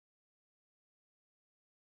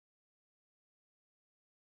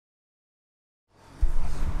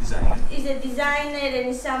is a designer and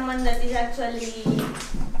is someone that is actually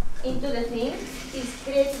into the thing. He's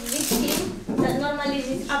created this scheme that normally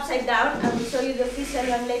is upside down. I will show you the official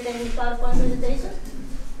one later in the PowerPoint presentation.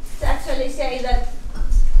 To actually say that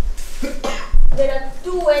there are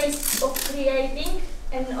two ways of creating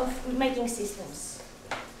and of making systems.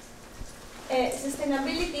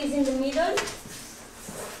 Sustainability is in the middle.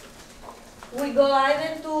 We go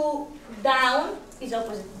either to down, is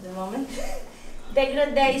opposite at the moment,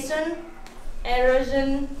 degradation,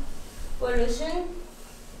 erosion, pollution,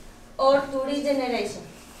 or to regeneration.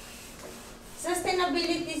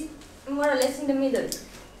 Sustainability is more or less in the middle.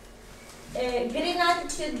 Green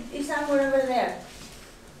attitude is somewhere over there,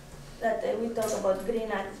 that we talk about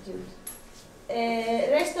green attitude.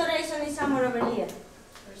 Restoration is somewhere over here.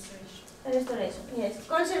 Restoration, yes.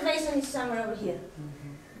 Conservation is somewhere over here,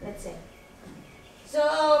 let's say.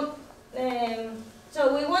 So,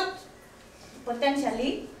 so we want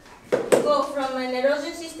potentially go from an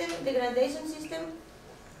erosion system, degradation system,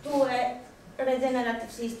 to a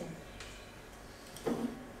regenerative system.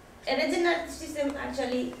 A regenerative system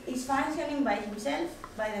actually is functioning by themselves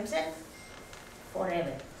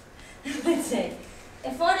forever. Let's say.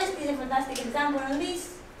 A forest is a fantastic example on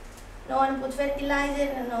this. No one put fertilizer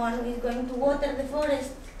and no one is going to water the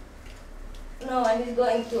forest. No one is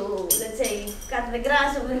going to, let's say, cut the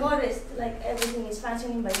grass of the forest. Like everything is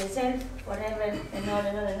functioning by itself forever and on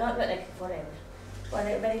and on and on, but like forever, for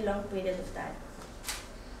a very long period of time.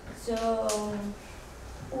 So,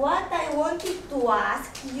 what I wanted to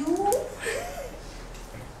ask you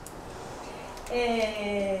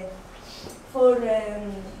for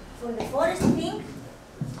the forest thing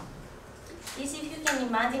is if you can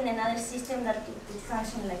imagine another system that could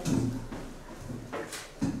function like this.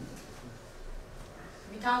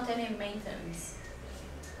 Without any maintenance,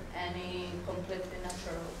 any completely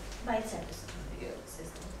natural By itself.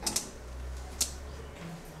 system.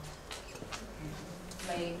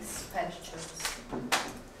 Lakes, pastures.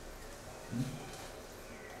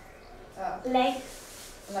 Like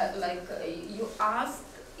You asked,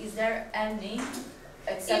 is there any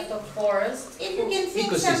except of forest? If you can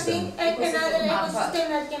think something, another ecosystem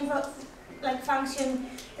that can like function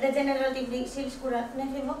regeneratively,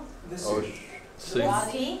 The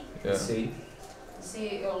sea. the sea. Sea.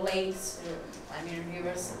 Sea or lakes, I mean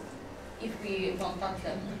rivers, if we don't touch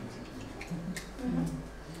them.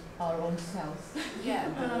 Our own cells. Yeah,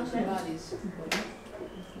 Bodies.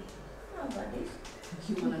 Oh, bodies.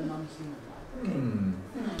 Human and non-human.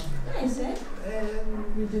 Nice, eh?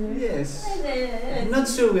 Yes. Nice, I'm not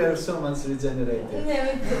sure we are so much regenerated.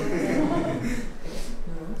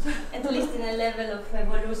 At least in a level of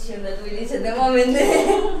evolution that we reach at the moment.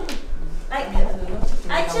 Like,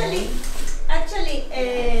 actually,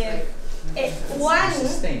 one.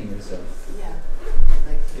 Sustain yourself. Yeah.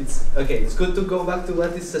 It's okay. It's good to go back to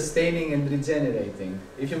what is sustaining and regenerating.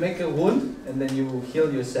 If you make a wound and then you heal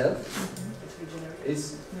yourself,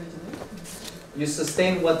 is you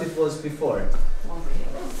sustain what it was before.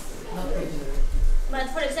 But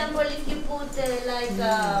for example, if you put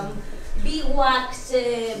bee wax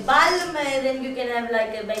balm, then you can have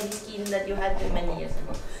like a baby skin that you had many years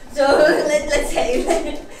ago. So let's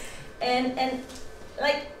say, and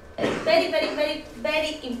like a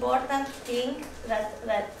very important thing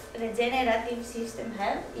that regenerative system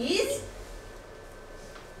have is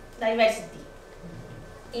diversity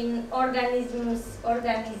in organisms,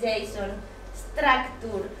 organization,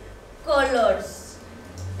 structure, colors,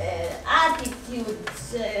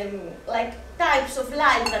 attitudes, like types of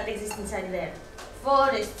life that exist inside there.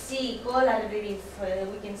 Forest, sea, coral reef,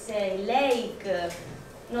 we can say lake,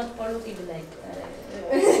 not polluted lake,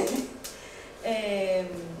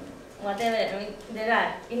 whatever. I mean, there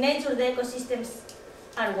are. In nature, the ecosystems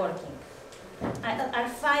are working, are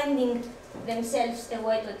finding themselves a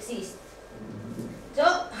way to exist.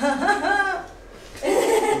 So,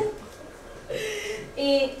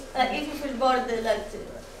 if you feel bored,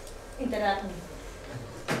 interact with me.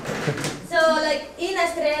 So, like in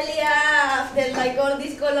Australia, after like all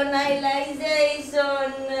this colonization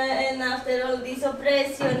and after all this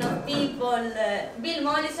oppression of people, Bill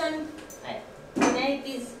Mollison, in the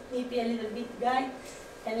 80s, maybe a little bit guy,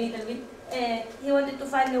 he wanted to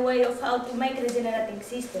find a way of how to make regenerating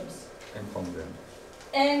systems. And Holmgren.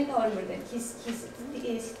 And Holmgren, his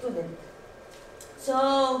student.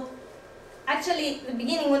 So, actually, the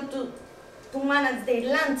beginning was to manage their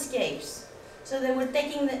landscapes. So they were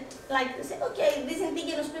taking say, okay, these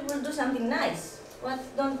indigenous people do something nice. What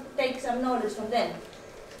don't take some knowledge from them?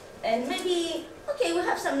 And maybe, okay, we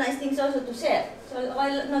have some nice things also to share. So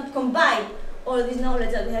why not combine all this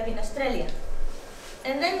knowledge that we have in Australia?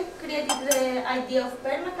 And then created the idea of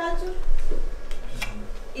permaculture.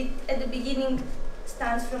 It at the beginning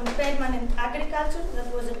stands from permanent agriculture,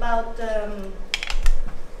 that was about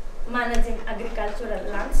managing agricultural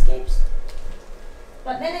landscapes.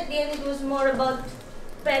 But then at the end it was more about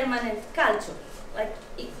permanent culture, like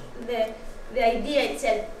the idea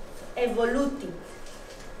itself evoluting.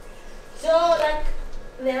 So like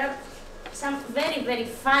there are some very, very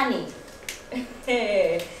funny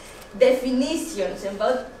definitions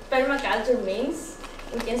about permaculture means.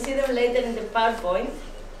 We can see them later in the PowerPoint.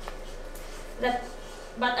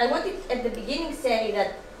 But I wanted at the beginning say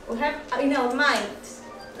that we have in our minds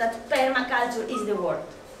that permaculture is the word.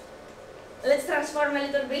 Let's transform a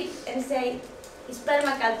little bit and say, is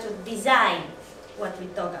permaculture design what we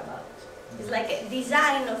talk about? It's like a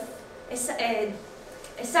design of a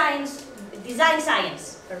science, design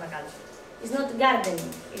science, permaculture. It's not gardening,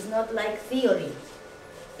 it's not like theory.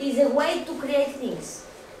 It's a way to create things.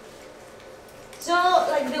 So,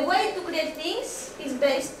 like the way to create things is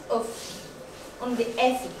based on the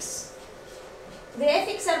ethics. The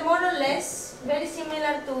ethics are more or less very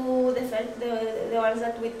similar to the ones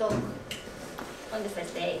that we talk on the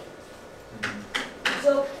first day.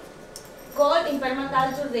 So, in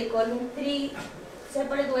permaculture, they call in 3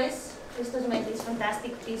 separate ways. Christos made this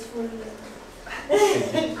fantastic, peaceful.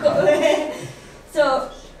 So,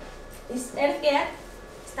 it's earth care,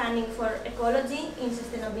 standing for ecology in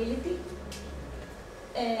sustainability,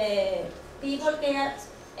 people care,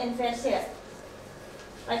 and fair share.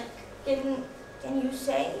 Like, can you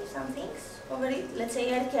say some things over it? Let's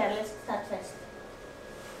say earth care. Let's start first.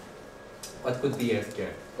 What could be earth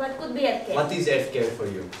care? What could be earth care? What is earth care for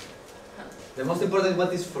you? The most important,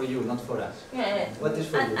 what is for you, not for us. Yeah. What is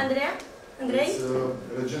for you? Andrea? Andrei? It's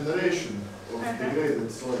regeneration of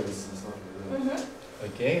degraded soils and stuff like that.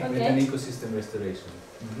 Okay, with an ecosystem restoration.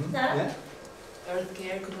 Sarah? Yeah? Earth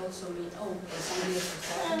care could also mean, somebody else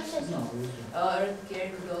to start. No. Earth care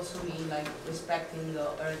could also mean like respecting the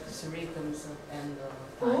earth's rhythms and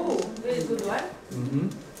Oh, very good one.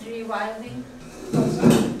 Rewilding,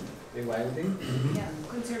 Rewilding? yeah,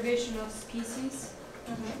 conservation of species.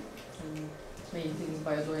 maintaining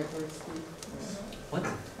biodiversity. What?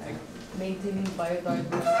 Maintaining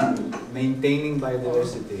biodiversity. Maintaining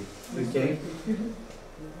biodiversity. Okay.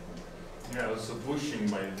 Yeah, also pushing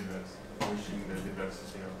biodiversity, pushing the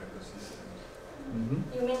diversity of ecosystems.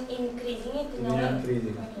 You mean increasing it in a way?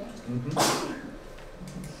 Increasing. Okay.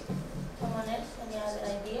 Someone else? Any other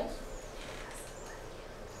ideas?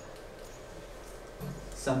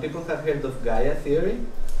 Some people have heard of Gaia theory.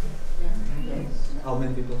 How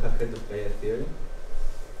many people have heard of Gaia theory?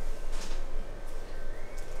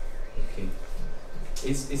 Okay.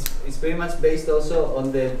 It's very much based also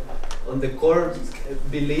on the core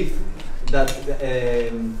belief that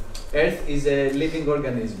Earth is a living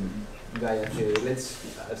organism. Gaia theory. Let's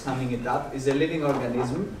summing it up. Is a living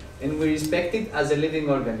organism, and we respect it as a living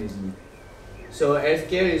organism. So Earth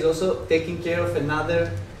care is also taking care of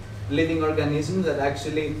another living organism that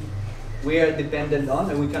actually we are dependent on,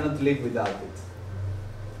 and we cannot live without it.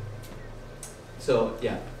 So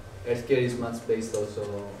yeah, Earth care is much based also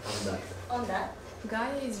on that. On that?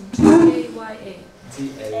 Gaia is G-A-Y-A.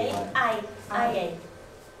 G-A-Y. I-A.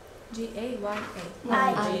 G-A-Y-A.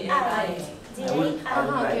 I-A.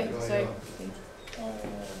 Ah, okay, sorry.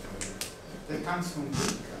 That comes from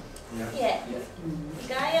Greek. Yeah.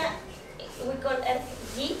 Gaia, we call Earth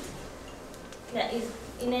G. That is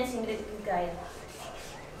in essence Greek is Gaia.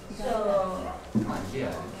 So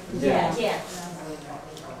yeah.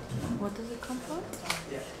 What does it come from?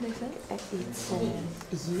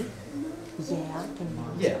 It's Yi, yeah,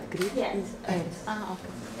 in Greek is Earth. Ah,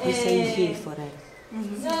 okay. We say Yi for Earth.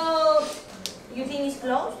 So you think it's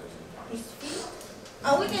closed? It's filled?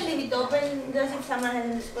 Oh, we can leave it open just if someone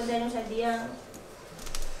has a spontaneous idea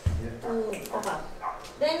to pop up.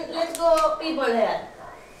 Then let's go people here.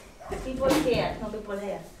 People here, not people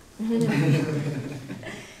here.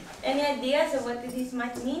 Any ideas of what this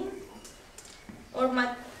might mean? Or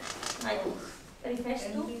might refers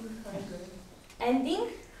to? Ending?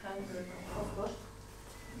 Of course.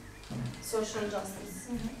 Social justice.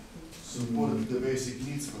 Support the basic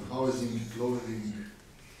needs for housing, clothing.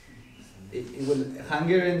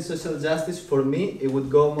 Hunger and social justice, for me, it would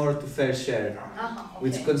go more to fair share,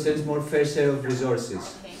 which concerns more fair share of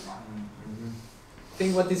resources. Okay.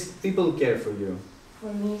 Think what is people care for you?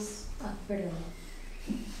 For me, it's pardon.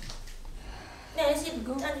 No, is it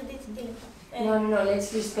good? No,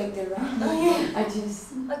 let's respect the right. Oh, yeah. I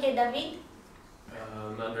just. Okay, David?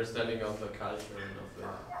 An understanding of the culture and of the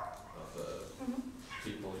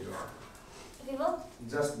people you are. People?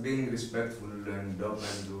 just being respectful and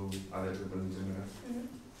open to other people in general.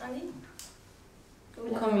 Andy?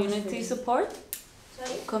 Community support?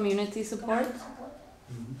 Sorry? Community support?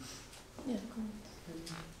 Yeah,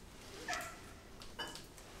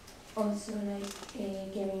 also,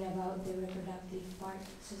 like caring about the reproductive part of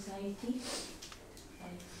society.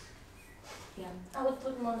 Like, yeah. I would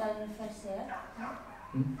put more than first there.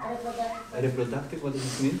 Reproductive. Reproductive, what does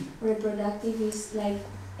it mean? Reproductive is like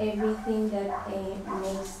everything that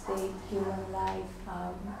makes the human life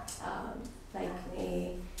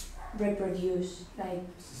reproduce, like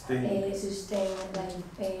sustain,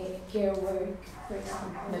 like care work, for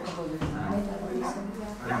example. Metabolism.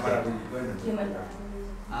 Human metabolism.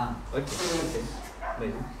 Ah, okay.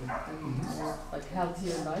 Maybe. Like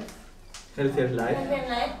healthier life. Healthier life. Healthier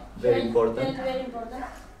life. Very important. Very important.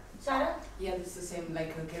 Sarah? Yeah, it's the same,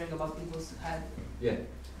 like caring about people's health. Yeah,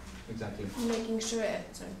 exactly. Making sure,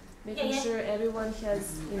 Yeah. sure everyone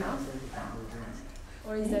has enough.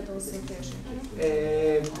 Or is that also fair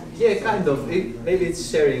share? Yeah, kind of. Maybe it's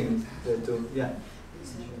sharing the two. Yeah.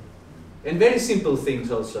 And very simple things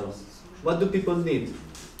also. What do people need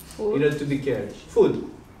in order to be cared? Food.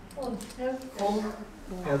 Home.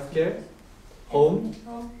 Healthcare. Home.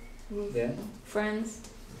 Home. Yeah. Friends?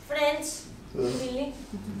 Friends. Really.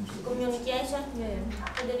 Communication.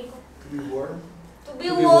 Federico. To be warm. To be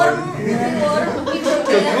warm.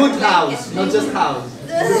 So good house, not just house.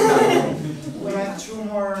 We had 2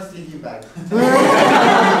 more sleeping bags.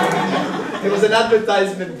 It was an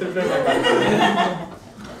advertisement to Permaculture.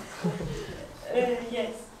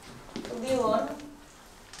 Yes. To be warm.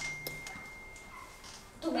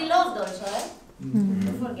 To be loved also, eh?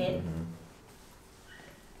 Don't forget.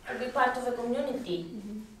 To be part of a community.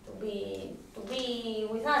 To be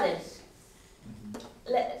with others.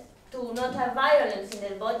 To not have violence in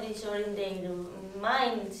their bodies or in their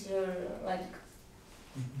minds or like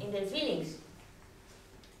in their feelings.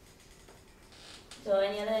 So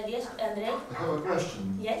any other ideas, Andre? I have a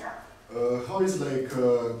question. Yes? How is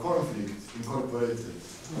conflict incorporated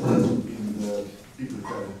in the people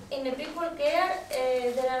care? In the people care,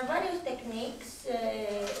 there are various techniques.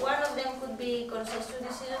 One of them could be consensual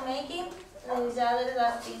decision making. There is other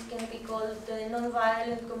that it can be called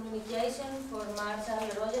non-violent communication for Marshall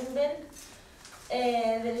Rosenberg.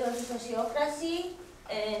 There is also sociocracy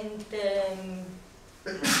and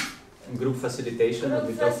Group facilitation that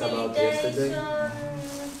we talked about yesterday.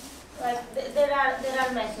 Like there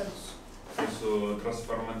are methods. Also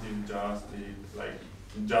transformative justice, like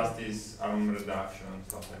justice, harm reduction,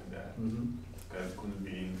 stuff like that. That could be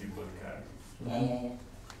in people care. Yeah.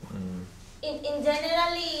 In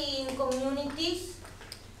generally in communities,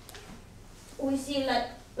 we see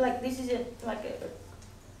like this is like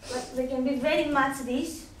they can be very much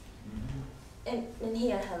this, and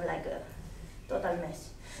here I have like a total mess.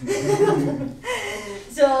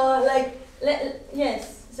 So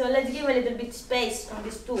yes, so let's give a little bit space on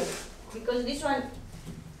this tool, because this one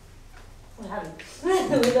we have it.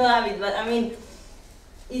 We don't have it, but I mean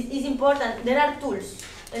it's important. There are tools.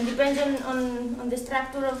 And depends on the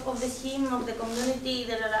structure of the scheme of the community,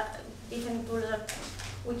 there are different tools that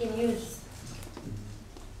we can use.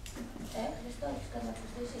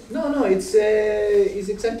 No, it's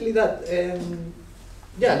exactly that.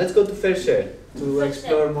 Yeah, let's go to fair share to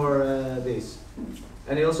explore more this.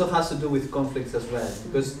 And it also has to do with conflicts as well,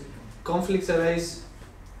 because conflicts arise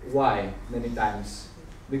why many times?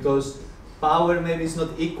 Because power maybe is not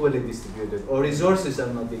equally distributed, or resources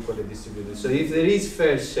are not equally distributed. So if there is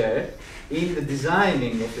fair share in the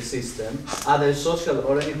designing of the system, either social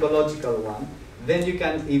or an ecological one, then you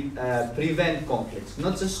can prevent conflicts.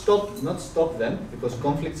 Not stop them, because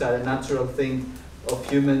conflicts are a natural thing of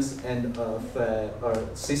humans and of our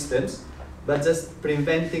systems, but just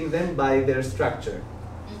preventing them by their structure.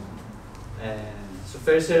 So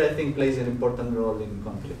fair share, I think, plays an important role in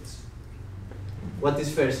conflicts. What is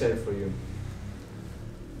fair share for you?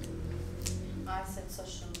 I said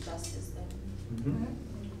social justice then.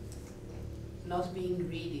 Mm-hmm. Not being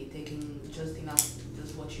greedy, taking just enough,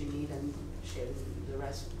 just what you need, and sharing the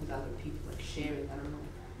rest with other people, like sharing, I don't know.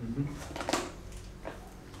 Mm-hmm.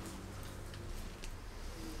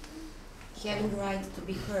 Having the right to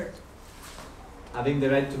be heard. Having the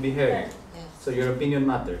right to be heard. Yes. So your opinion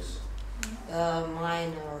matters.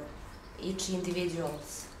 Mine or each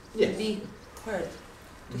individual's Yes. to be heard,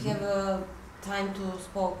 to have a time to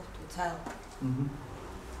speak, to tell. Mm-hmm.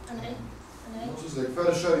 Andre? Just like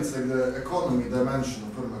fair share, it's like the economy dimension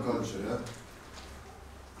of permaculture, yeah?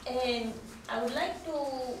 And I would like to,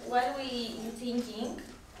 while you're thinking,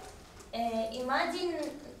 imagine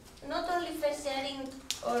not only fair sharing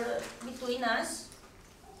or between us,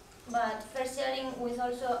 but fair sharing with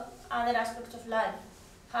also other aspects of life.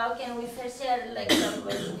 How can we fair share, like,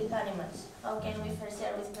 with animals? How can we fair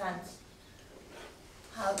share with plants?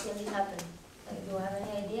 How can this happen? Like, do you have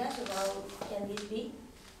any ideas of how can this be?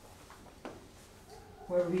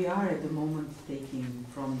 Where we are at the moment taking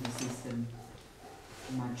from the system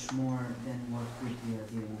much more than what we are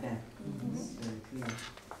giving back. It's very clear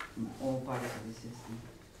from all parts of the system.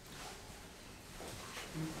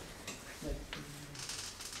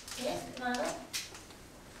 Yes, Mara?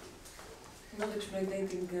 Not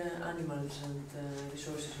exploiting animals and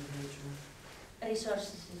resources of nature.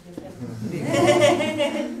 Resources is different.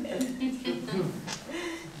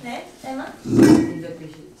 Next, Emma? In the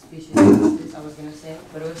species justice, I was going to say,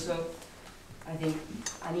 but also I think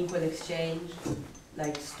unequal exchange,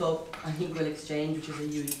 like stop unequal exchange, which is a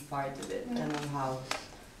huge part of it, and on how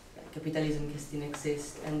capitalism can still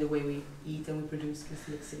exist and the way we eat and we produce can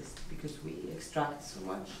still exist because we extract so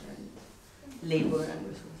much and labor and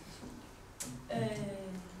resources.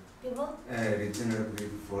 People?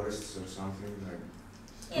 Regenerative forests or something like.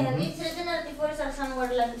 Yeah, these regenerative forests are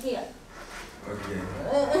somewhere like here. Okay.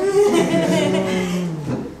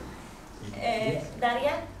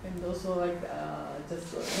 Daria? And also like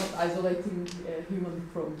just not isolating human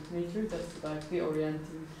from nature, just like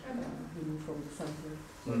reorienting human from the center.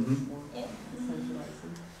 More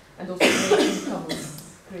centralizing. And also creating commons.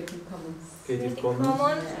 Creative Commons. Creative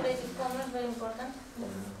Commons. Creative Commons, very important.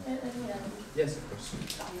 Yes, of course.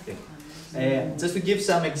 Okay. Just to give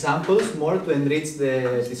some examples more to enrich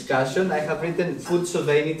the discussion, I have written food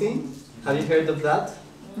sovereignty. Have you heard of that?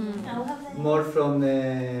 More from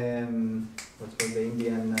what's called the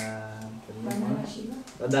Indian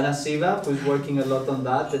Vandana Shiva, who's working a lot on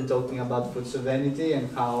that and talking about food sovereignty and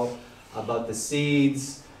how about the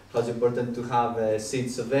seeds, how it's important to have seed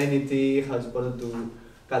sovereignty, how it's important to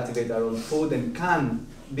cultivate our own food and can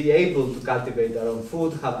be able to cultivate our own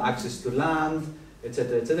food, have access to land,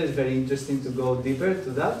 etc., etc. It's very interesting to go deeper to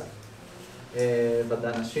that.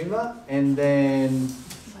 Vandana Shiva. And then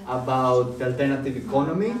about the alternative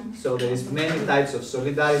economy. So there is many types of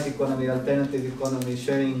solidarity economy, alternative economy,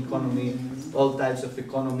 sharing economy, all types of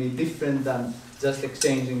economy, different than just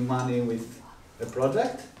exchanging money with a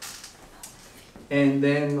project. And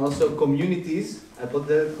then also communities. I put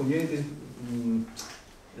the communities,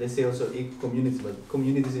 let's say also communities, but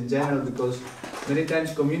communities in general, because many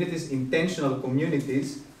times communities, intentional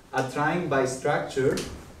communities, are trying by structure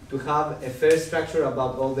to have a fair structure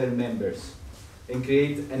about all their members and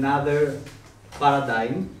create another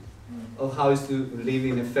paradigm of how is to live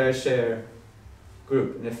in a fair share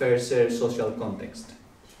group, in a fair share social context.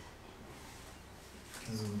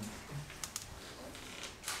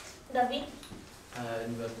 David?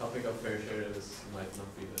 In the topic of fair share, this might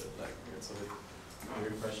not be the it's a bit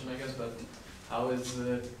weird question, I guess, but how is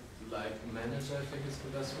it managed? I think is the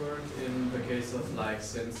best word in the case of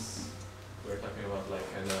since we're talking about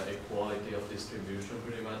kind of equality of distribution,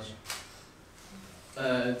 pretty much.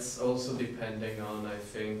 It's also depending on, I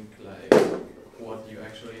think, what you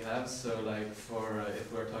actually have. So for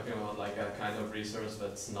if we're talking about a kind of resource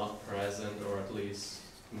that's not present or at least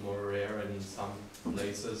more rare in some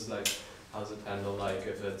places, how's it handled?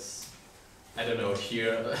 If it's, I don't know,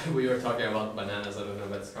 here we were talking about bananas, I don't know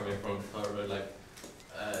if that's coming from further,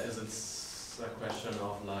 is it a question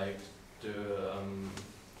of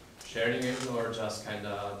sharing it or just kind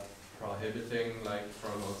of prohibiting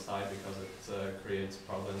from outside because it creates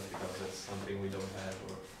problems because it's something we don't have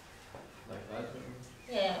or like that?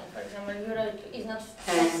 Yeah, for example, Europe is not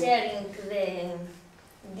sharing the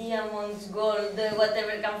diamonds, gold,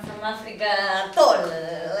 whatever comes from Africa at all.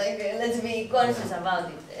 Let's be conscious about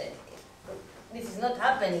it. This is not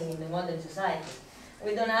happening in the modern society.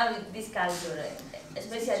 We don't have this culture,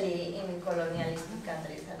 especially in colonialistic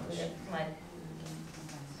countries that we might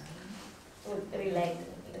relate,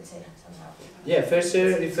 let's say, somehow. Yeah, fair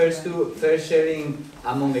share refers to fair sharing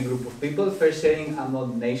among a group of people, fair sharing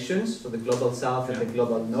among nations, so the global south and the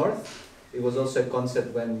global north. It was also a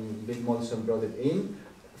concept when Bill Mollison brought it in.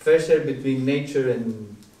 Fair share between nature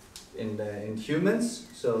and humans,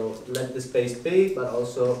 so let the space be, but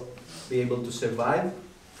also be able to survive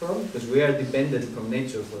from, because we are dependent from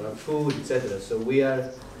nature for our food, etc. So we are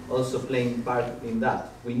also playing part in that.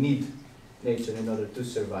 We need nature in order to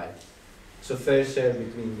survive. So fair share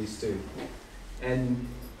between these two. And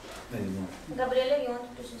many more. Gabriele, you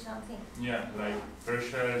wanted to say something? Yeah, fair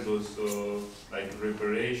share is also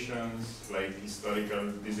reparations,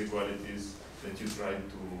 historical disequalities that you try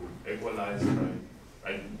to equalize,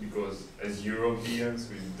 right? Because as Europeans,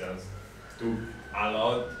 we just took a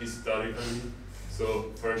lot historically.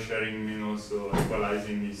 So fair sharing means also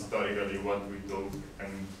equalizing historically what we took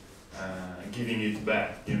and giving it back,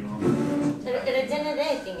 you know.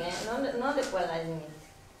 Regenerating, not equalizing it.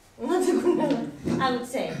 Not equalizing, I would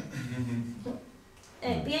say.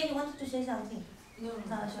 Pia, you wanted to say something? No.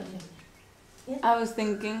 Sorry. Yes? I was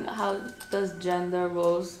thinking, how does gender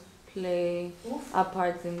roles play a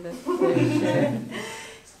part in the fair share?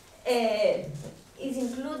 It's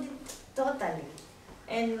included totally.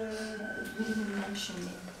 And Mentioned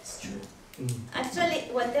it, it's true. actually,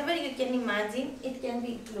 whatever you can imagine, it can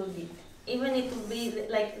be included. Even it will be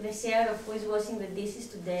like the share of who is washing the dishes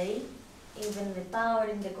today, even the power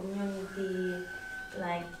in the community,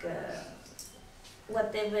 like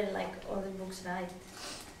whatever, like all the books write,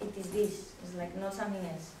 it is this. It's like not something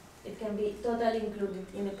else. It can be totally included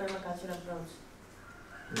in the permaculture approach.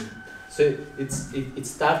 So it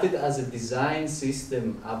started as a design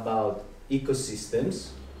system about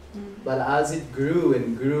ecosystems, but as it grew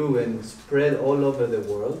and spread all over the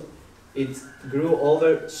world, it grew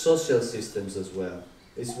over social systems as well.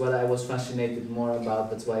 It's what I was fascinated more about,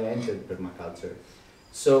 that's why I entered permaculture.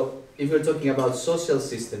 So if we're talking about social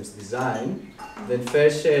systems design, then fair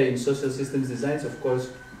share in social systems designs, of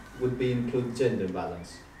course, would be include gender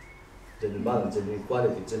balance, gender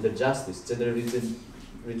equality, gender justice, gender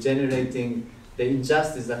regenerating the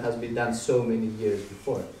injustice that has been done so many years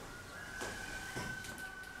before.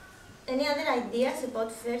 Any other ideas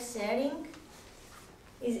about fair sharing?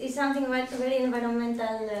 Is something like a very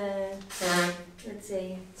environmental, let's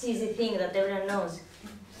say, cheesy thing that everyone knows.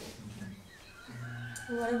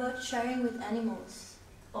 What about sharing with animals?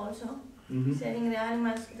 Also, sharing the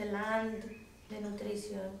animals, the land, the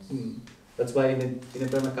nutrition. That's why in a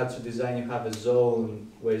permaculture design you have a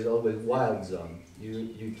zone where it's always wild zone.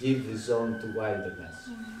 You give the zone to wilderness.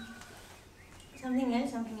 Something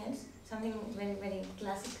else, something very, very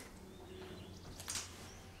classic.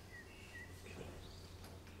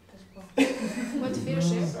 What fair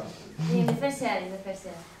share? Yeah, the fair share,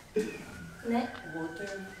 Ne?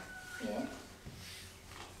 Water. Yeah.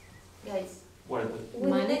 Guys. What? With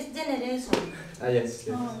the next generation. Yes.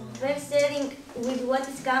 Fair sharing with what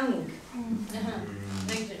is coming.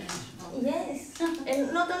 Next generation. Yes.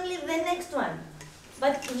 And not only the next one,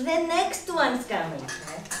 but the next one's coming.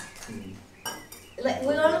 Right? Like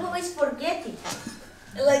we always forget it.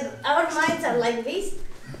 Like our minds are like this,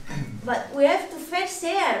 but we have to first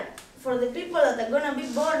share for the people that are gonna be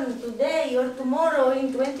born today or tomorrow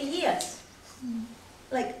in 20 years.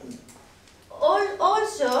 Like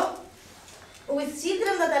also with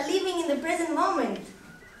children that are living in the present moment.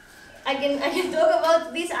 I can talk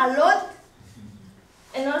about this a lot,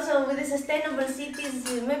 and also with the sustainable cities.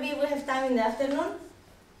 Maybe we have time in the afternoon.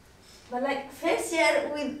 But like first share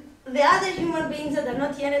with the other human beings that are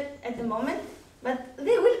not here at the moment, but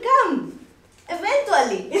they will come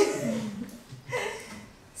eventually.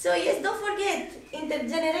 So yes, don't forget,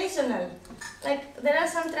 intergenerational. Like there are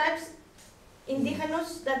some tribes,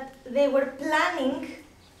 indigenous, that they were planning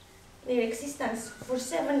their existence for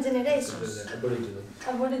 7 generations.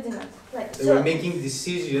 Aboriginal. Like, they were making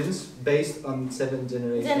decisions based on 7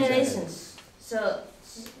 generations. So,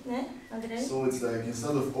 Andrei? So it's like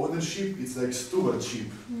instead of ownership, it's like stewardship.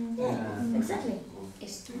 Yeah, exactly.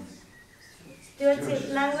 Stewardship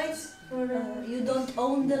language. You don't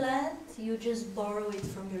own the land, you just borrow it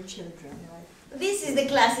from your children, right? This is the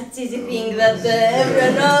classic cheesy thing that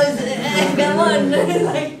everyone knows. Come on.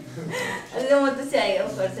 Like, I don't know what to say,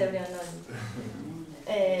 of course everyone knows.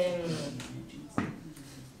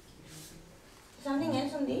 Something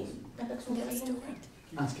else on this?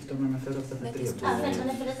 Σκεφτόμουν να αναφέρω αυτά τα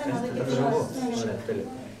τρία.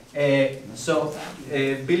 So,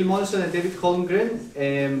 Bill Mollison and David Holmgren,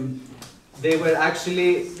 they were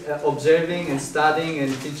actually observing and studying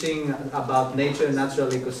and teaching about nature and natural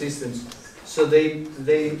ecosystems. So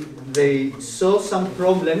they saw some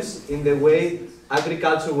problems in the way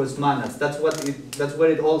agriculture was managed. That's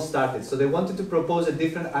where it all started. So they wanted to propose a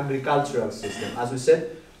different agricultural system. As we said,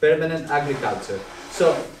 permanent agriculture. So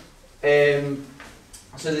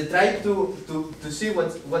they tried to see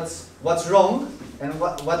what's wrong and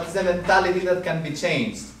what is the mentality that can be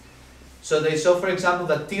changed. So they saw, for example,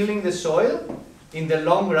 that tilling the soil in the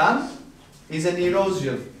long run is an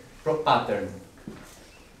erosion pattern.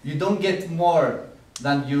 You don't get more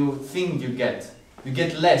than you think you get. You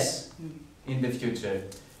get less in the future.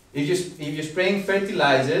 If you're spraying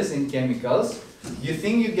fertilizers and chemicals, you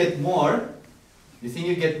think you get more,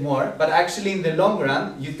 but actually in the long run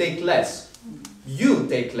you take less. You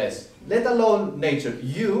take less, let alone nature.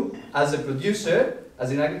 You, as a producer,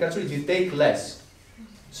 as in agriculture, you take less.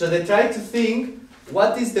 So they try to think,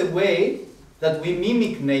 what is the way that we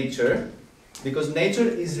mimic nature, because nature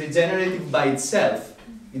is regenerative by itself.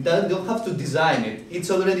 You don't have to design it. It's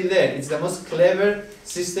already there. It's the most clever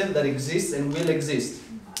system that exists and will exist.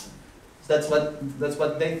 That's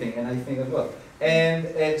what they think, and I think as well.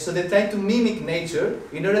 And so they try to mimic nature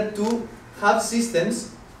in order to have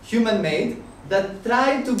systems, human-made, that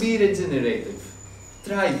try to be regenerative.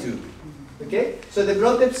 Try to. Okay? So they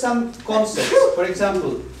brought up some concepts. For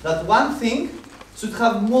example, that one thing should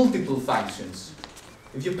have multiple functions.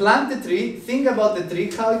 If you plant a tree, think about the tree,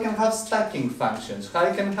 how it can have stacking functions, how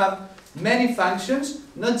it can have many functions,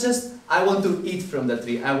 not just I want to eat from the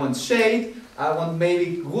tree, I want shade, I want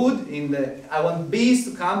maybe wood, I want bees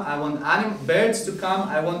to come, I want birds to come,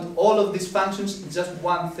 I want all of these functions in just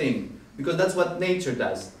one thing. Because that's what nature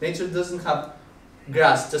does. Nature doesn't have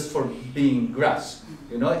grass just for being grass.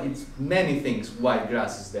 You know, it's many things why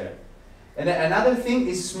grass is there. And another thing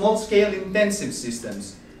is small-scale intensive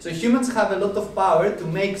systems. So humans have a lot of power to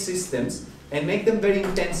make systems and make them very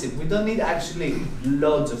intensive. We don't need actually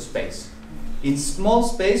loads of space. In small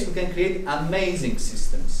space, we can create amazing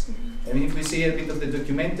systems. I mean, if we see a bit of the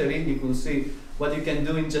documentary, you will see what you can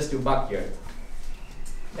do in just your backyard.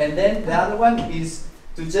 And then the other one is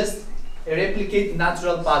to just replicate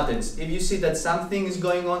natural patterns. If you see that something is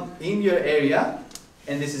going on in your area,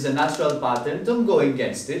 and this is a natural pattern, don't go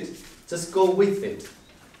against it, just go with it.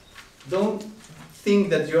 Don't think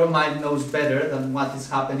that your mind knows better than what is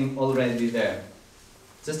happening already there.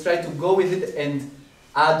 Just try to go with it and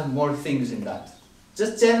add more things in that.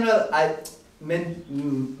 Just general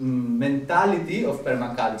mentality of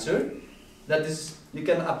permaculture that is you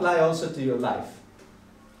can apply also to your life,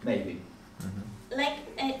 maybe. Like,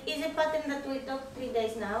 is a pattern that we talked 3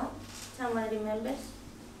 days now? Someone remembers?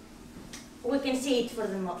 We can see it for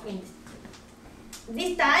the moment.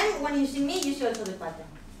 This time, when you see me, you see also the pattern.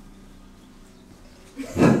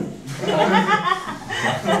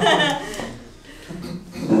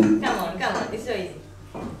 Come on, it's so easy.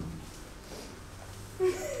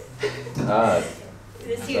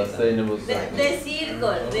 The circle. Sustainable cycle. The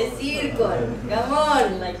circle. Come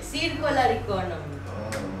on, like circular economy.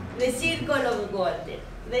 The circle of water.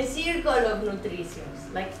 The circle of nutrition.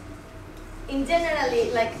 Like, in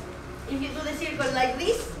generally, like, if you do the circle like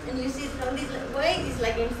this, and you see it from this way, it's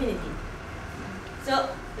like infinity. So,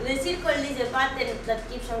 the circle is a pattern that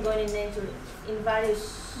keeps on going in nature in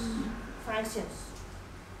various functions.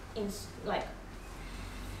 Like,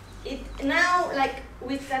 it now, like,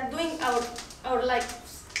 we start doing our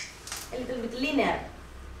lives a little bit linear.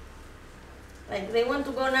 Like, they want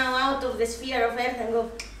to go now out of the sphere of Earth and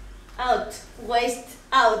go out, waste,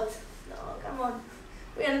 out. No, come on.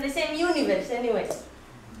 We are in the same universe anyway.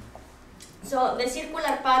 So the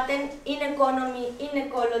circular pattern in economy, in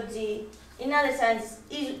ecology, in other sciences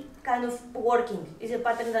is kind of working. It's a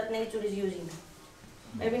pattern that nature is using.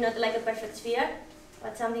 Maybe not like a perfect sphere,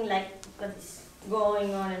 but something like this,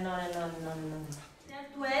 going on and on and on and on and on. There are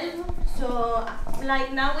 12, so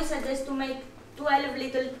like now we suggest to make 12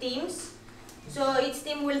 little teams. So each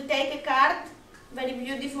team will take a card, very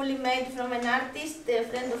beautifully made from an artist, a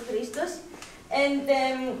friend of Christos, and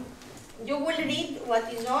you will read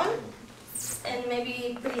what is on, and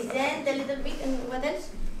maybe present a little bit, and what else?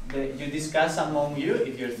 You discuss among you,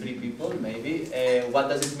 if you're 3 people, maybe, what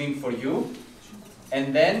does it mean for you,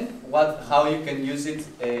 and then how you can use it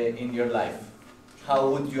in your life. How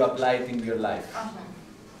would you apply it in your life?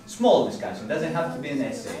 Small discussion, doesn't have to be an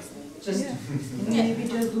essay. Just maybe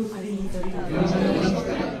just do 3.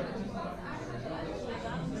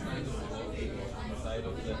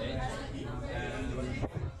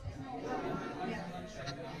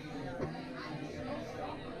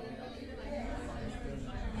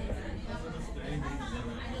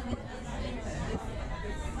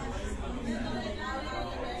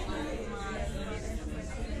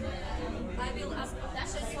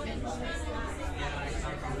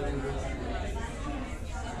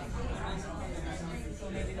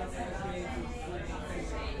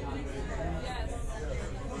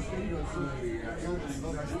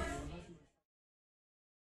 Yes.